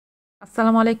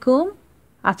আসসালামু আলাইকুম।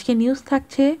 আজকে নিউজ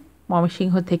থাকছে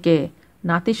ময়মনসিংহ থেকে।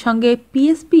 নাতির সঙ্গে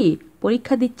পিএসপি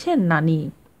পরীক্ষা দিচ্ছেন নানি।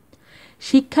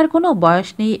 শিক্ষার কোনো বয়স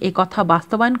নেই এ কথা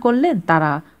বাস্তবায়ন করলেন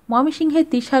তারা। ময়মনসিংহের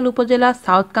ত্রিশাল উপজেলার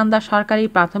সাউথকান্দা সরকারি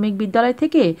প্রাথমিক বিদ্যালয়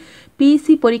থেকে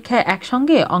পিএসসি পরীক্ষায়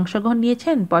একসঙ্গে অংশগ্রহণ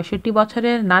নিয়েছেন ৬৫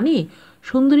 বছরের নানি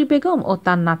সুন্দরী বেগম ও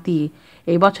তার নাতি।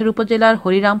 এই বছর উপজেলার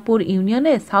হরিরামপুর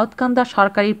ইউনিয়নের সাউথকান্দা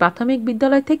সরকারি প্রাথমিক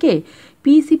বিদ্যালয় থেকে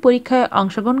পিএসসি পরীক্ষায়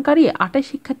অংশগ্রহণকারী ২৮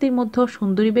 শিক্ষার্থীর মধ্যে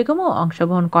সুন্দরী বেগমও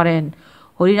অংশগ্রহণ করেন।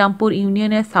 হরিরামপুর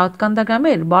ইউনিয়নের সাউথকান্দা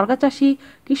গ্রামের বর্গাচাষী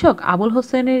কৃষক আবুল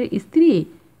হোসেনের স্ত্রী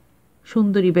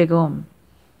সুন্দরী বেগম।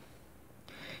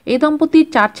 এ দম্পতির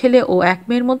 ৪ ছেলে ও ১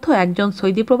 মেয়ের মধ্যে একজন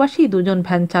সৌদি প্রবাসী, ২ জন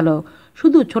ভ্যান চালক।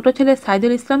 শুধু ছোট ছেলে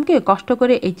সাইদুল ইসলামকে কষ্ট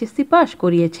করে এইচএসসি পাস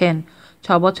করিয়েছেন।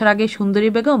 ৬ বছর আগে সুন্দরী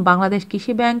বেগম বাংলাদেশ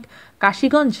কৃষি ব্যাংক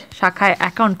কাশীগঞ্জ শাখায়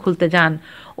অ্যাকাউন্ট খুলতে যান।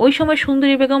 ওই সময়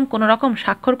সুন্দরী বেগম কোনো রকম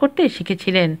স্বাক্ষর করতে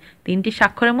শিখেছিলেন। ৩টি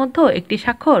স্বাক্ষরের মধ্যে একটি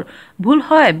স্বাক্ষর ভুল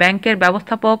হয় ব্যাংকের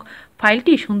ব্যবস্থাপক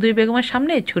ফাইলটি সুন্দরী বেগমের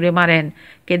সামনে ছুঁড়ে মারেন।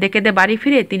 কেঁদে কেঁদে বাড়ি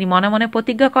ফিরে তিনি মনে মনে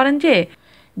প্রতিজ্ঞা করেন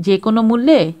যে কোনো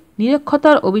মূল্যে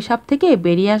নিরক্ষরতার অভিশাপ থেকে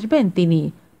বেরিয়ে আসবেন তিনি।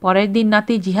 পরের দিন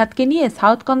নাতি জিহাদকে নিয়ে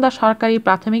সাউথকান্দা সরকারি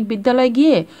প্রাথমিক বিদ্যালয়ে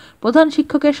গিয়ে প্রধান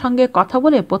শিক্ষকের সঙ্গে কথা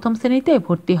বলে প্রথম শ্রেণীতে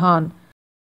ভর্তি হন।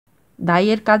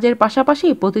 দায়ের কাজের পাশাপাশি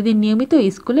প্রতিদিন নিয়মিত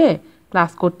স্কুলে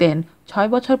ক্লাস করতেন। ৬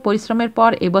 বছর পরিশ্রমের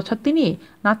পর এবছর তিনি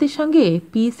নাতির সঙ্গে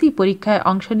পিএসসি পরীক্ষায়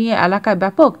অংশ নিয়ে এলাকায়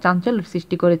ব্যাপক চাঞ্চল্য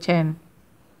সৃষ্টি করেছেন।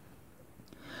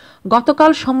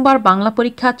 গতকাল সোমবার বাংলা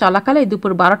পরীক্ষা চলাকালে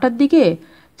দুপুর ১২টার দিকে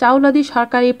চাউলাদি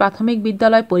সরকারি প্রাথমিক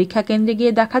বিদ্যালয় পরীক্ষা কেন্দ্রে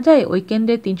গিয়ে দেখা যায় ওই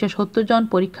কেন্দ্রে ৩৭০ জন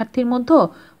পরীক্ষার্থীর মধ্যে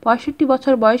 ৬৫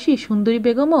 বছর বয়সী সুন্দরী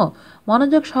বেগমও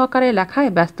মনোযোগ সহকারে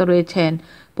লেখায় ব্যস্ত রয়েছেন।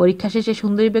 পরীক্ষা শেষে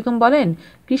সুন্দরী বেগম বলেন,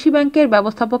 কৃষি ব্যাংকের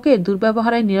ব্যবস্থাপকের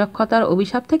দুর্ব্যবহারের নিরক্ষরতার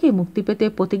অভিশাপ থেকে মুক্তি পেতে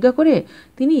প্রতিজ্ঞা করে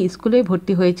তিনি স্কুলে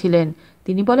ভর্তি হয়েছিলেন।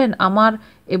 তিনি বলেন, আমার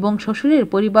এবং শ্বশুরের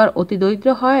পরিবার অতি দরিদ্র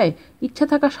হওয়ায় ইচ্ছা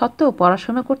থাকা সত্ত্বেও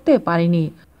পড়াশোনা করতে পারিনি,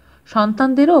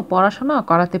 সন্তানদেরও পড়াশোনা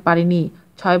করাতে পারিনি।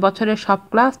 ৬ বছরের সব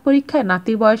ক্লাস পরীক্ষায়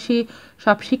নাতির বয়সী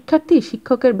সব শিক্ষার্থী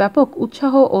শিক্ষকের ব্যাপক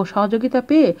উৎসাহ ও সহযোগিতা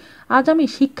পেয়ে আজ আমি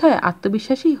শিক্ষায়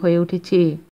আত্মবিশ্বাসী হয়ে উঠেছি।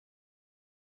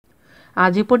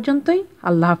 আজ এ পর্যন্তই।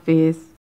 আল্লাহ হাফেজ।